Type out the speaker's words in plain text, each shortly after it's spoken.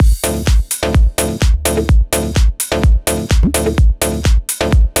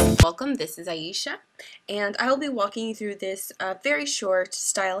this is Aisha, and I will be walking you through this very short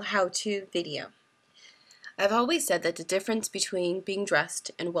style how-to video. I've always said that the difference between being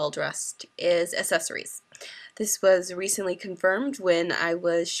dressed and well-dressed is accessories. This was recently confirmed when I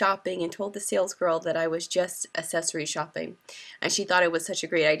was shopping and told the sales girl that I was just accessory shopping, and she thought it was such a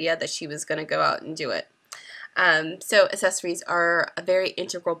great idea that she was going to go out and do it. So accessories are a very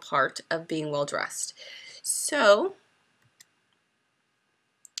integral part of being well-dressed. So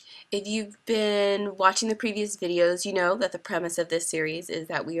if you've been watching the previous videos, you know that the premise of this series is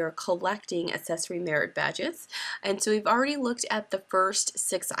that we are collecting accessory merit badges. And so we've already looked at the first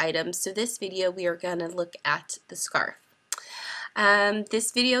 6 items. So this video we are going to look at the scarf.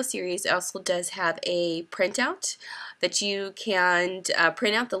 This video series also does have a printout that you can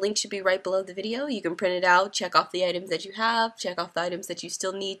print out. The link should be right below the video. You can print it out, check off the items that you have, check off the items that you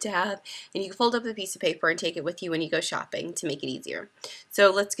still need to have, and you can fold up the piece of paper and take it with you when you go shopping to make it easier.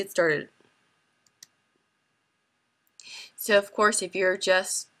 So let's get started. So of course, if you're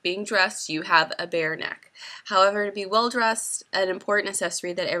just being dressed, you have a bare neck. However, to be well dressed, an important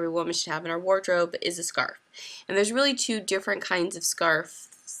accessory that every woman should have in her wardrobe is a scarf. And there's really 2 different kinds of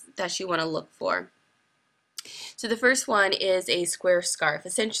scarves that you want to look for. So the first one is a square scarf.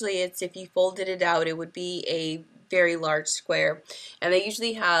 Essentially, it's if you folded it out, it would be a very large square, and they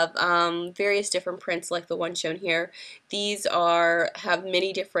usually have various different prints like the one shown here. These have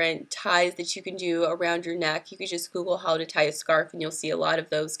many different ties that you can do around your neck. You can just Google how to tie a scarf and you'll see a lot of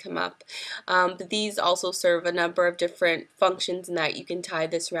those come up. But these also serve a number of different functions in that you can tie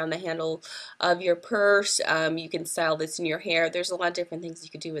this around the handle of your purse, you can style this in your hair. There's a lot of different things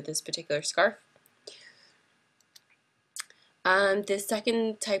you could do with this particular scarf. The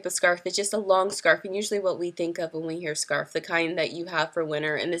second type of scarf is just a long scarf, and usually what we think of when we hear scarf, the kind that you have for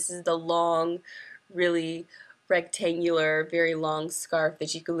winter, and this is the long, really rectangular, very long scarf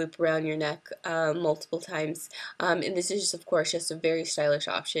that you can loop around your neck multiple times. And this is, of course, just a very stylish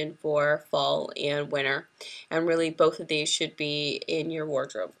option for fall and winter, and really both of these should be in your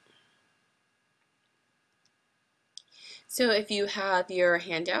wardrobe. So if you have your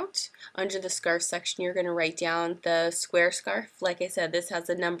handout, under the scarf section you're going to write down the square scarf. Like I said, this has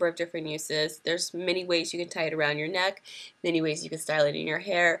a number of different uses. There's many ways you can tie it around your neck, many ways you can style it in your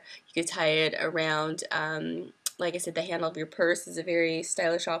hair. You could tie it around, like I said, the handle of your purse is a very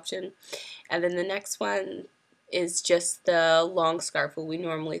stylish option. And then the next one is just the long scarf, what we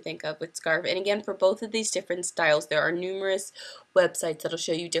normally think of with scarf. And again, for both of these different styles, there are numerous websites that'll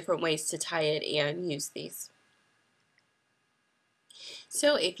show you different ways to tie it and use these.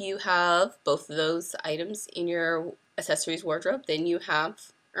 So if you have both of those items in your accessories wardrobe, then you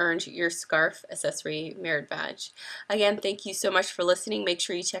have earned your scarf accessory merit badge. Again, thank you so much for listening. Make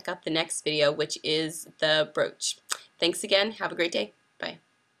sure you check out the next video, which is the brooch. Thanks again. Have a great day.